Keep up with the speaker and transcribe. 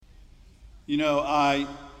I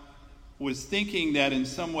was thinking that in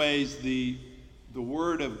some ways the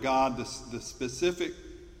Word of God, the specific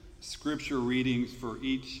scripture readings for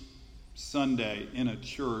each Sunday in a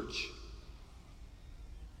church,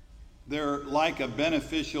 they're like a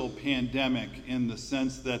beneficial pandemic in the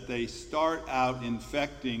sense that they start out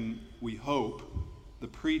infecting, we hope, the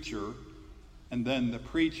preacher, and then the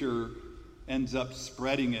preacher ends up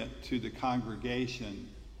spreading it to the congregation.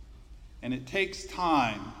 And it takes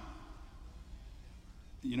time.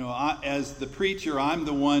 As the preacher, I'm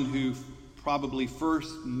the one who probably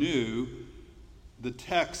first knew the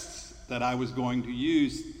texts that I was going to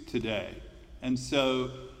use today. And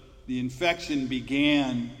so the infection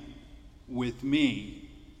began with me,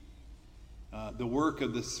 the work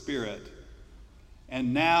of the Spirit.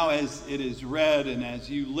 And now as it is read and as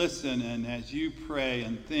you listen and as you pray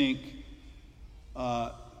and think,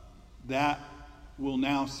 that will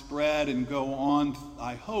now spread and go on,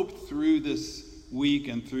 I hope, through this week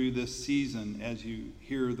and through this season as you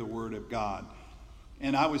hear the Word of God.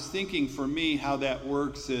 And I was thinking for me how that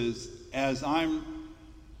works is as I'm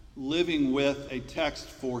living with a text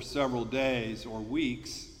for several days or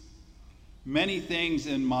weeks, many things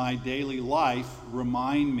in my daily life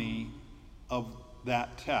remind me of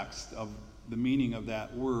that text, of the meaning of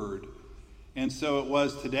that word. And so it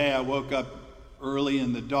was today. I woke up early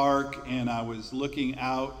in the dark and I was looking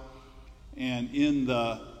out, and in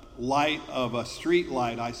the light of a street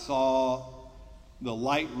light, I saw the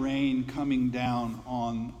light rain coming down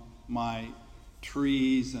on my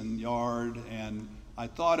trees and yard, and I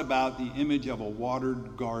thought about the image of a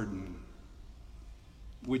watered garden,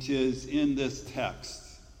 which is in this text.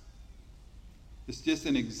 It's just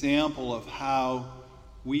an example of how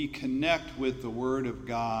we connect with the Word of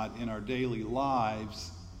God in our daily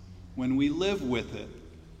lives when we live with it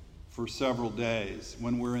for several days,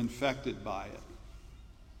 when we're infected by it.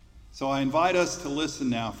 So I invite us to listen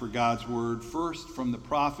now for God's Word, first from the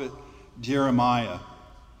prophet Jeremiah.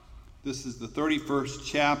 This is the 31st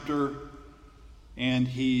chapter, and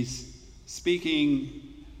he's speaking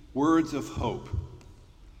words of hope.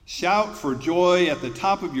 Shout for joy at the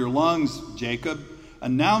top of your lungs, Jacob.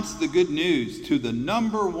 Announce the good news to the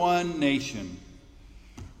number one nation.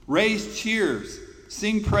 Raise cheers,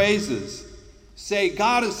 sing praises. Say,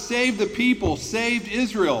 God has saved the people, saved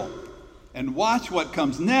Israel. And watch what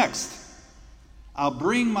comes next. I'll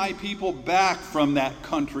bring my people back from that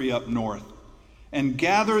country up north and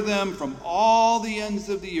gather them from all the ends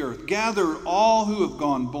of the earth. Gather all who have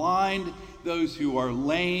gone blind, those who are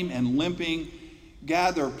lame and limping.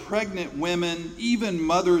 Gather pregnant women, even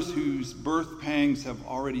mothers whose birth pangs have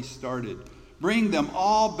already started. Bring them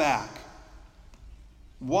all back.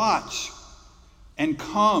 Watch and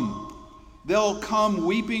come. They'll come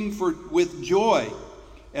weeping with joy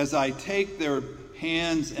as I take their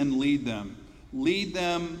hands and lead them. Lead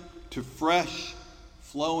them to fresh,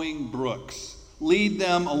 flowing brooks. Lead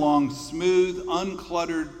them along smooth,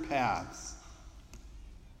 uncluttered paths.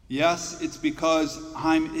 Yes, it's because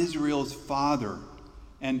I'm Israel's father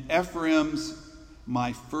and Ephraim's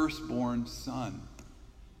my firstborn son.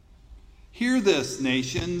 Hear this,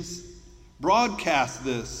 nations. Broadcast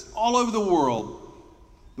this all over the world.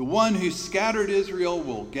 The one who scattered Israel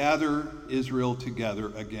will gather Israel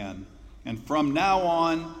together again. And from now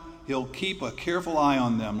on, he'll keep a careful eye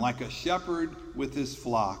on them like a shepherd with his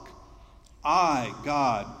flock. I,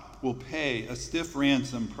 God, will pay a stiff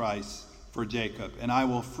ransom price for Jacob, and I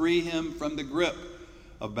will free him from the grip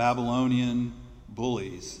of Babylonian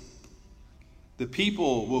bullies. The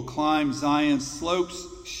people will climb Zion's slopes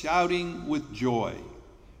shouting with joy.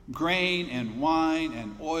 Grain and wine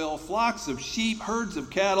and oil, flocks of sheep, herds of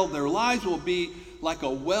cattle, their lives will be like a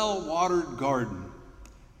well-watered garden,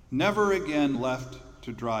 never again left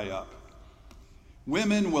to dry up.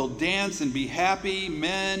 Women will dance and be happy,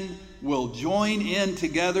 men will join in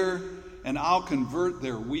together, and I'll convert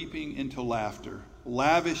their weeping into laughter,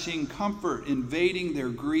 lavishing comfort, invading their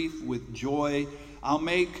grief with joy. I'll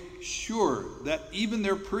make sure that even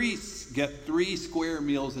their priests get 3 square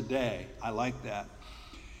meals a day. I like that.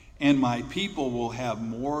 And my people will have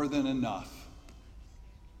more than enough.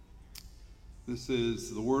 This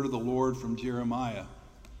is the word of the Lord from Jeremiah.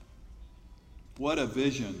 What a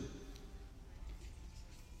vision.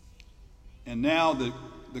 And now the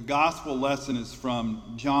gospel lesson is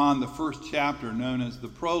from John, the first chapter, known as the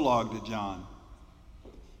prologue to John.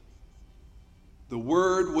 The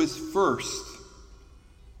Word was first.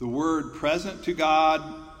 The Word present to God,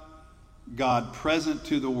 God present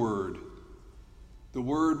to the Word. The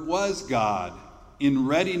Word was God, in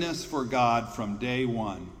readiness for God from day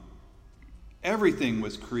one. Everything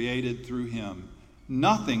was created through him.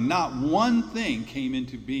 Nothing, not one thing, came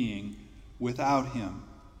into being without him.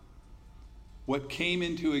 What came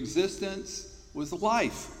into existence was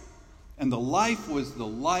life, and the life was the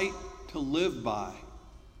light to live by.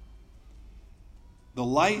 The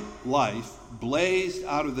light life blazed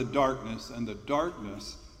out of the darkness, and the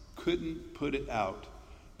darkness couldn't put it out.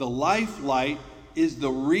 The life light is the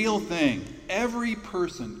real thing. Every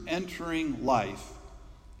person entering life,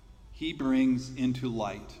 he brings into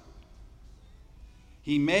light.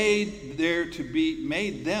 He made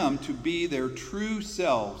them to be their true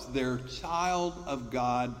selves, their child of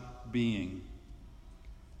God being.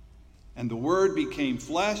 And the Word became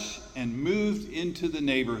flesh and moved into the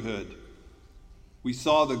neighborhood. We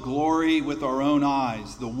saw the glory with our own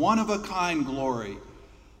eyes, the one-of-a-kind glory,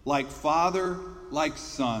 like Father, like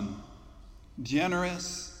Son,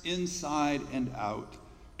 generous inside and out,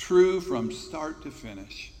 true from start to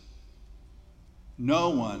finish. No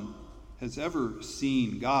one has ever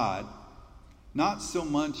seen God, not so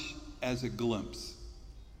much as a glimpse.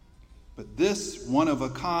 But this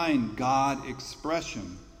one-of-a-kind God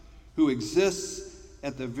expression, who exists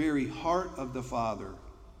at the very heart of the Father,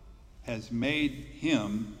 has made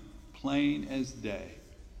him plain as day.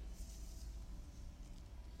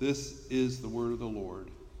 This is the word of the Lord.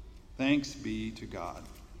 Thanks be to God.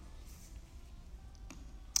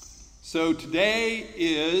 So today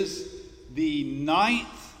is the 9th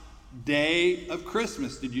day of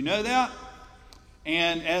Christmas. Did you know that?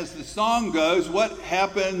 And as the song goes, what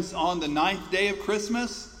happens on the 9th day of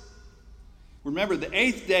Christmas? Remember, the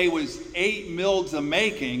 8th day was 8 mills a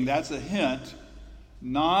making. That's a hint.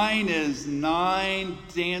 9 is 9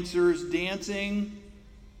 dancers dancing.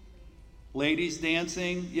 Ladies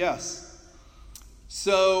dancing. Yes.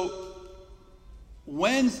 So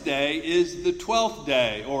Wednesday is the 12th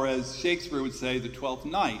day, or as Shakespeare would say, the 12th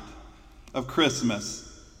night of Christmas.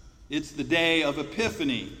 It's the day of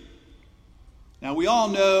Epiphany. Now, we all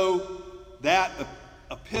know that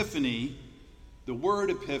Epiphany, the word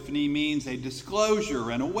Epiphany, means a disclosure,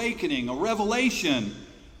 an awakening, a revelation,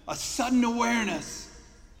 a sudden awareness.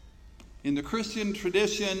 In the Christian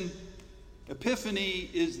tradition, Epiphany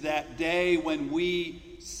is that day when we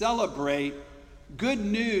celebrate good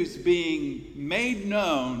news being made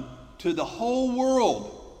known to the whole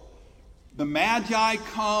world. The Magi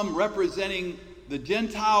come representing the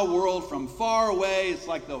Gentile world from far away. It's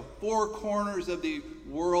like the four corners of the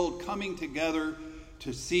world coming together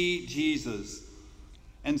to see Jesus.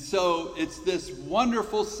 And so it's this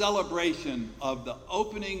wonderful celebration of the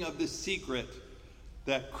opening of the secret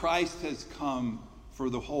that Christ has come for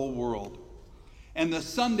the whole world. And the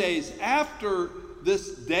Sundays after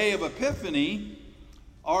this day of Epiphany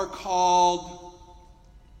are called,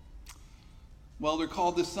 well, they're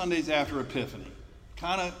called the Sundays after Epiphany.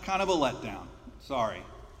 Kind of a letdown. Sorry.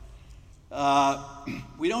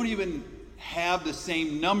 We don't even have the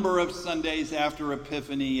same number of Sundays after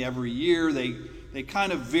Epiphany every year. They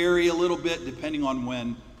kind of vary a little bit depending on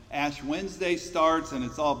when Ash Wednesday starts, and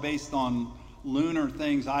it's all based on lunar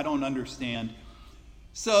things I don't understand.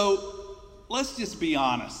 So let's just be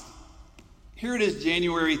honest. Here it is,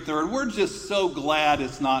 January 3rd. We're just so glad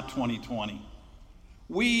it's not 2020.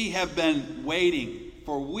 We have been waiting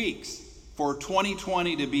for weeks for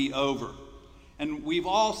 2020 to be over. And we've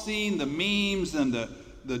all seen the memes and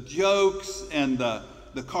the jokes and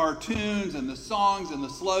the cartoons and the songs and the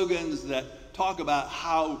slogans that talk about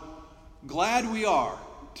how glad we are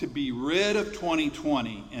to be rid of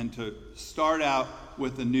 2020 and to start out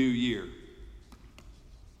with a new year.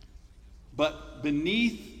 But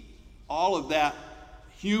beneath all of that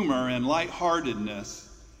humor and lightheartedness,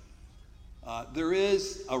 there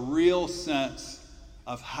is a real sense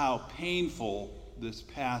of how painful this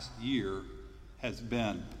past year has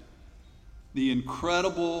been. The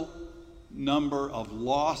incredible number of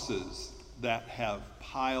losses that have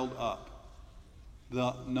piled up,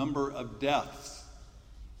 the number of deaths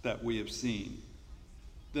that we have seen,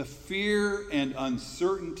 the fear and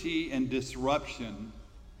uncertainty and disruption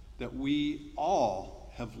that we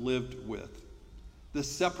all have lived with, the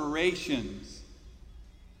separations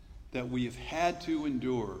that we have had to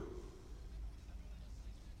endure.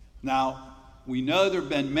 Now, we know there have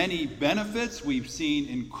been many benefits. We've seen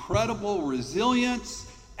incredible resilience,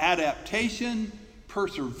 adaptation,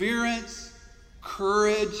 perseverance,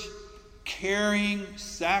 courage, caring,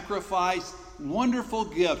 sacrifice. Wonderful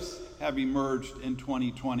gifts have emerged in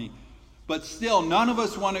 2020. But still, none of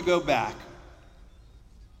us want to go back.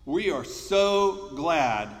 We are so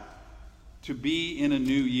glad to be in a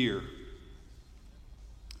new year.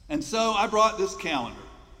 And so I brought this calendar.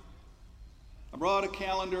 I brought a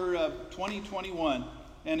calendar of 2021,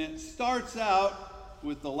 and it starts out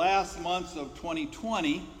with the last months of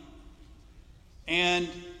 2020, and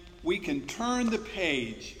we can turn the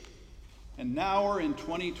page, and now we're in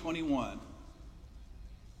 2021.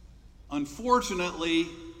 Unfortunately,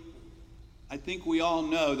 I think we all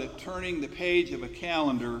know that turning the page of a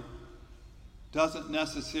calendar doesn't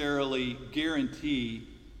necessarily guarantee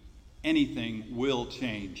anything will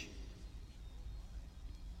change.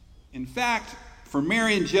 In fact, for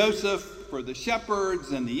Mary and Joseph, for the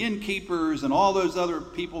shepherds and the innkeepers and all those other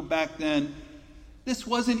people back then, this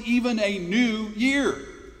wasn't even a new year.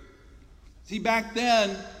 See, back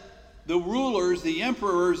then, the rulers, the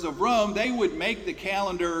emperors of Rome, they would make the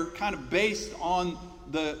calendar kind of based on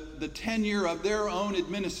the tenure of their own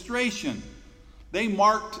administration. They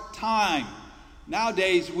marked time.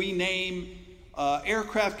 Nowadays, we name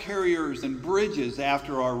aircraft carriers and bridges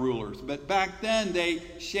after our rulers. But back then, they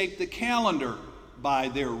shaped the calendar by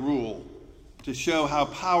their rule to show how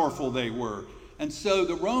powerful they were. And so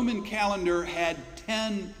the Roman calendar had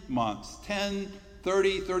 10 months, 10,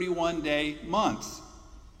 30, 31-day months.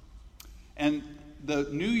 And the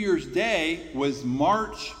New Year's Day was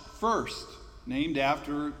March 1st, named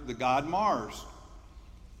after the god Mars.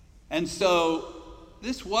 And so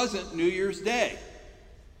this wasn't New Year's Day.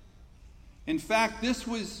 In fact, this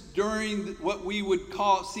was during what we would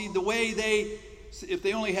call, the way if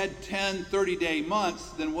they only had 10, 30-day months,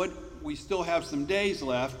 then we still have some days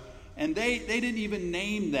left. And they didn't even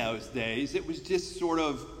name those days. It was just sort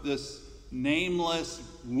of this nameless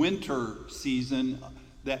winter season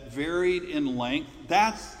that varied in length.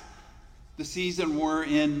 That's the season we're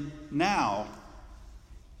in now.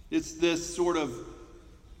 It's this sort of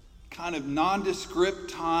kind of nondescript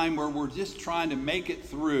time where we're just trying to make it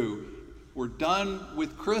through. We're done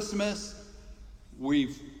with Christmas. We're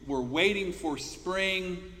waiting for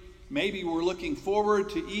spring. Maybe we're looking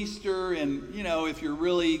forward to Easter, and if you're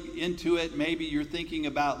really into it, maybe you're thinking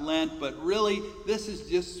about Lent, but really this is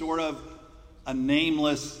just sort of a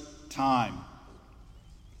nameless time.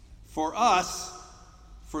 For us,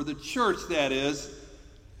 for the church that is,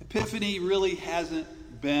 Epiphany really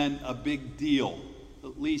hasn't been a big deal,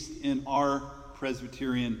 at least in our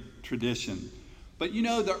Presbyterian tradition. But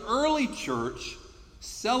the early church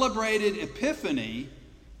celebrated Epiphany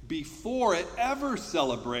before it ever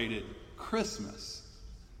celebrated Christmas,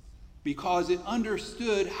 because it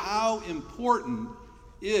understood how important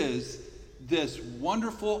is this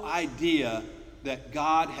wonderful idea that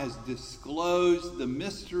God has disclosed the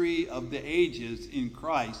mystery of the ages in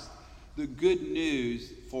Christ, the good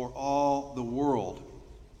news for all the world.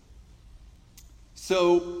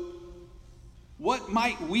 So, what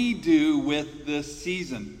might we do with this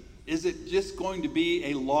season? Is it just going to be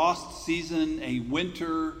a lost season, a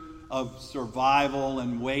winter of survival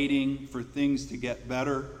and waiting for things to get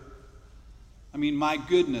better? I mean, my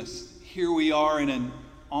goodness, here we are in an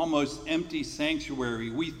almost empty sanctuary.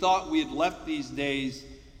 We thought we had left these days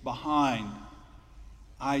behind.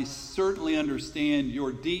 I certainly understand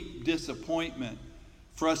your deep disappointment,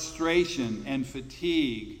 frustration, and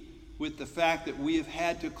fatigue with the fact that we have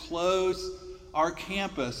had to close our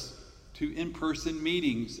campus to in-person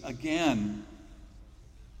meetings again.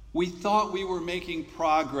 We thought we were making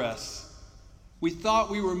progress. We thought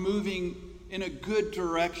we were moving in a good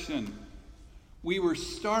direction. We were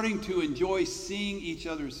starting to enjoy seeing each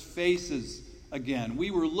other's faces again.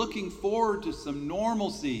 We were looking forward to some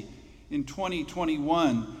normalcy in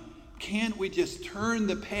 2021. Can't we just turn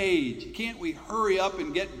the page? Can't we hurry up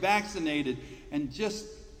and get vaccinated and just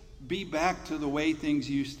be back to the way things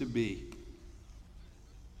used to be?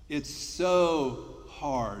 It's so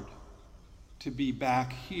hard to be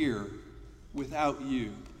back here without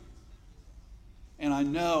you. And I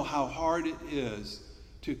know how hard it is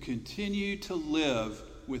to continue to live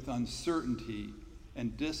with uncertainty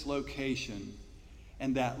and dislocation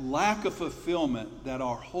and that lack of fulfillment that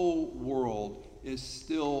our whole world is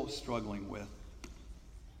still struggling with.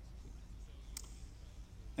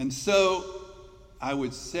 And so I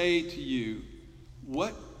would say to you,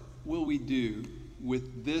 what will we do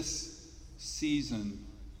with this season?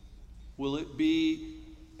 Will it be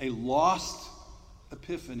a lost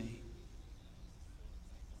epiphany?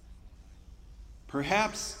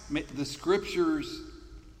 Perhaps the scriptures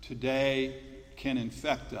today can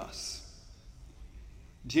infect us.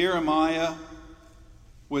 Jeremiah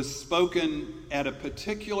was spoken at a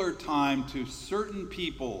particular time to certain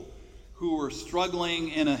people who were struggling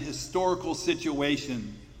in a historical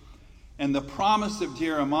situation. And the promise of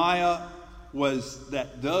Jeremiah was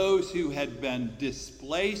that those who had been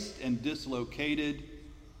displaced and dislocated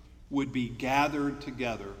would be gathered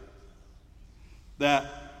together. That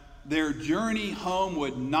their journey home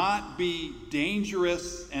would not be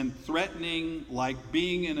dangerous and threatening like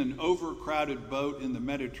being in an overcrowded boat in the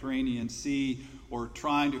Mediterranean Sea or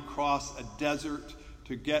trying to cross a desert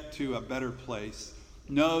to get to a better place.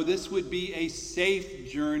 No, this would be a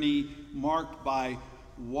safe journey marked by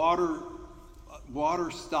water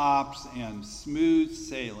stops and smooth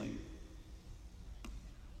sailing.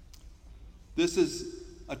 This is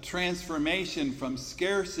a transformation from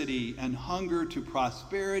scarcity and hunger to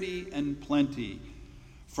prosperity and plenty,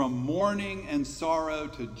 from mourning and sorrow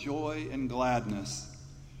to joy and gladness,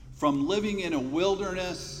 from living in a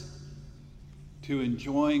wilderness to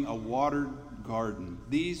enjoying a watered garden.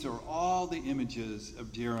 These are all the images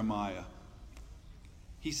of Jeremiah.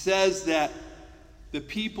 He says that the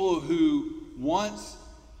people who once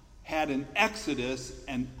had an exodus,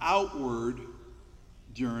 an outward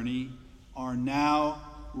journey, are now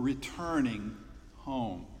returning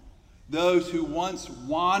home. Those who once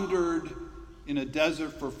wandered in a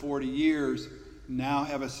desert for 40 years now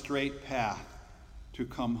have a straight path to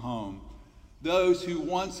come home. Those who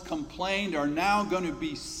once complained are now going to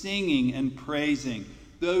be singing and praising.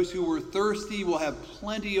 Those who were thirsty will have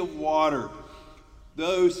plenty of water.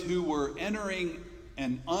 Those who were entering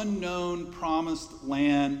an unknown promised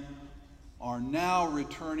land are now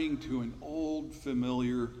returning to an old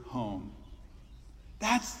familiar home.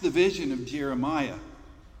 That's the vision of Jeremiah.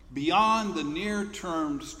 Beyond the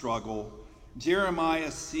near-term struggle,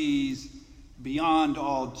 Jeremiah sees beyond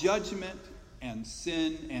all judgment and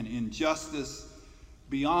sin and injustice,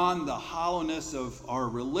 beyond the hollowness of our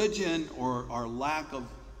religion or our lack of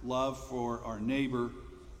love for our neighbor.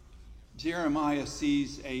 Jeremiah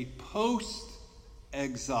sees a post-exile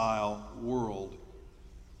world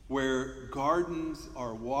where gardens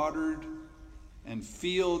are watered and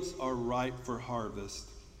fields are ripe for harvest,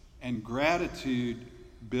 and gratitude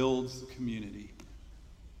builds community.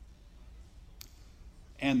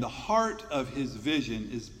 And the heart of his vision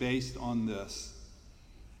is based on this: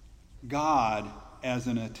 God as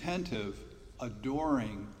an attentive,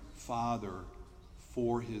 adoring father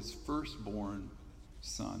for his firstborn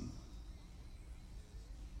son.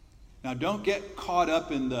 Now, don't get caught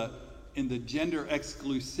up in the gender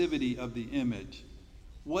exclusivity of the image.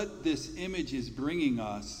 What this image is bringing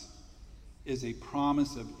us is a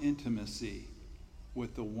promise of intimacy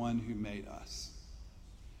with the one who made us.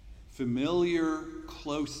 Familiar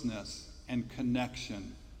closeness and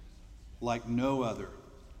connection like no other.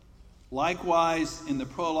 Likewise, in the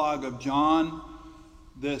prologue of John,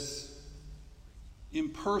 this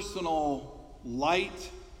impersonal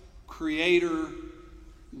light, creator,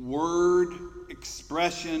 word,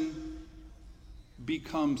 expression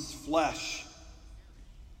becomes flesh,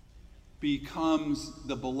 becomes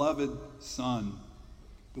the beloved Son,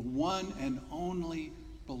 the one and only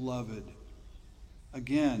beloved.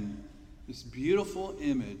 Again, this beautiful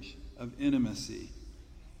image of intimacy.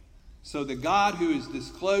 So the God who is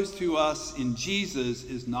disclosed to us in Jesus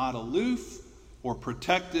is not aloof or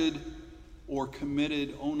protected or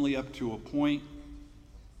committed only up to a point.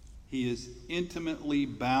 He is intimately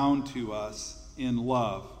bound to us in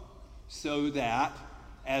love, so that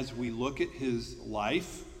as we look at his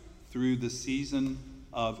life through the season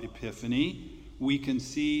of Epiphany, we can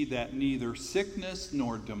see that neither sickness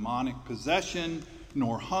nor demonic possession,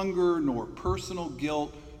 nor hunger, nor personal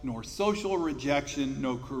guilt, nor social rejection,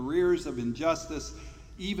 no careers of injustice,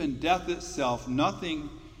 even death itself, nothing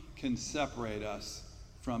can separate us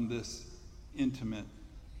from this intimate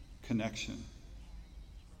connection.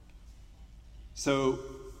 So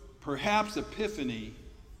perhaps Epiphany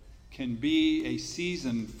can be a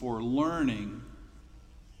season for learning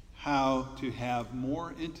how to have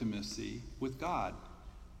more intimacy with God.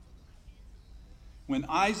 When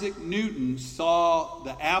Isaac Newton saw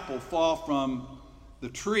the apple fall from the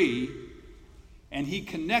tree, and he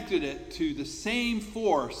connected it to the same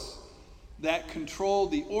force that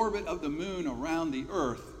controlled the orbit of the moon around the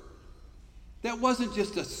earth, that wasn't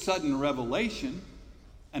just a sudden revelation,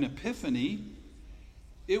 an epiphany.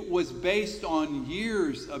 It was based on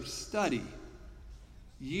years of study,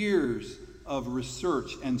 years of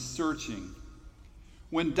research and searching.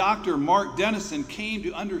 When Dr. Mark Dennison came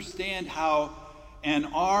to understand how an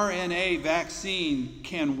RNA vaccine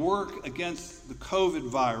can work against the COVID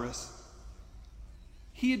virus,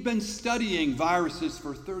 he had been studying viruses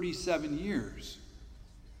for 37 years.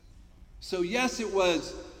 So yes, it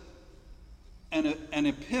was an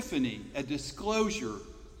epiphany, a disclosure,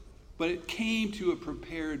 but it came to a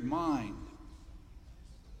prepared mind.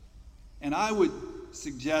 And I would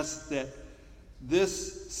suggest that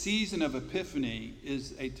this season of Epiphany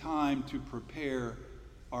is a time to prepare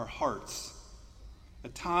our hearts, a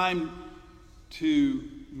time to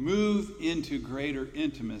move into greater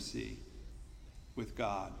intimacy with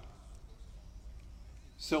God.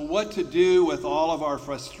 So what to do with all of our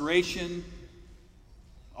frustration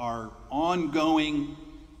our ongoing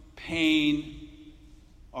pain,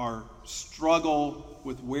 our struggle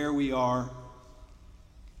with where we are,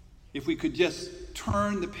 if we could just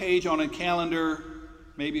turn the page on a calendar,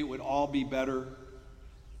 maybe it would all be better.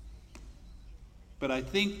 But I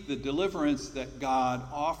think the deliverance that God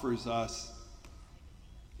offers us,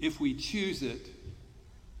 if we choose it,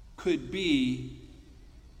 could be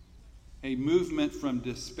a movement from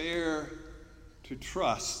despair to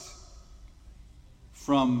trust,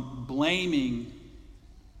 from blaming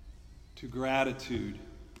to gratitude,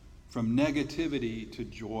 from negativity to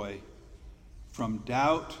joy, from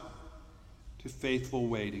doubt to faithful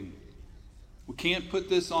waiting. We can't put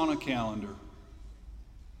this on a calendar,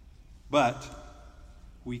 but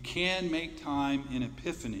we can make time in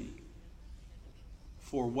Epiphany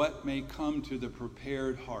for what may come to the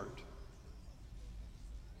prepared heart.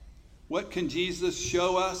 What can Jesus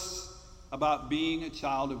show us about being a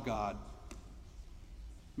child of God?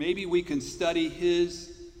 Maybe we can study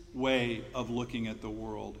his way of looking at the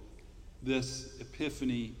world this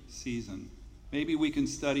Epiphany season. Maybe we can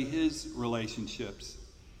study his relationships,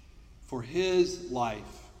 for his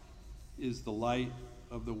life is the light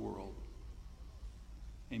of the world.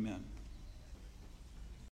 Amen.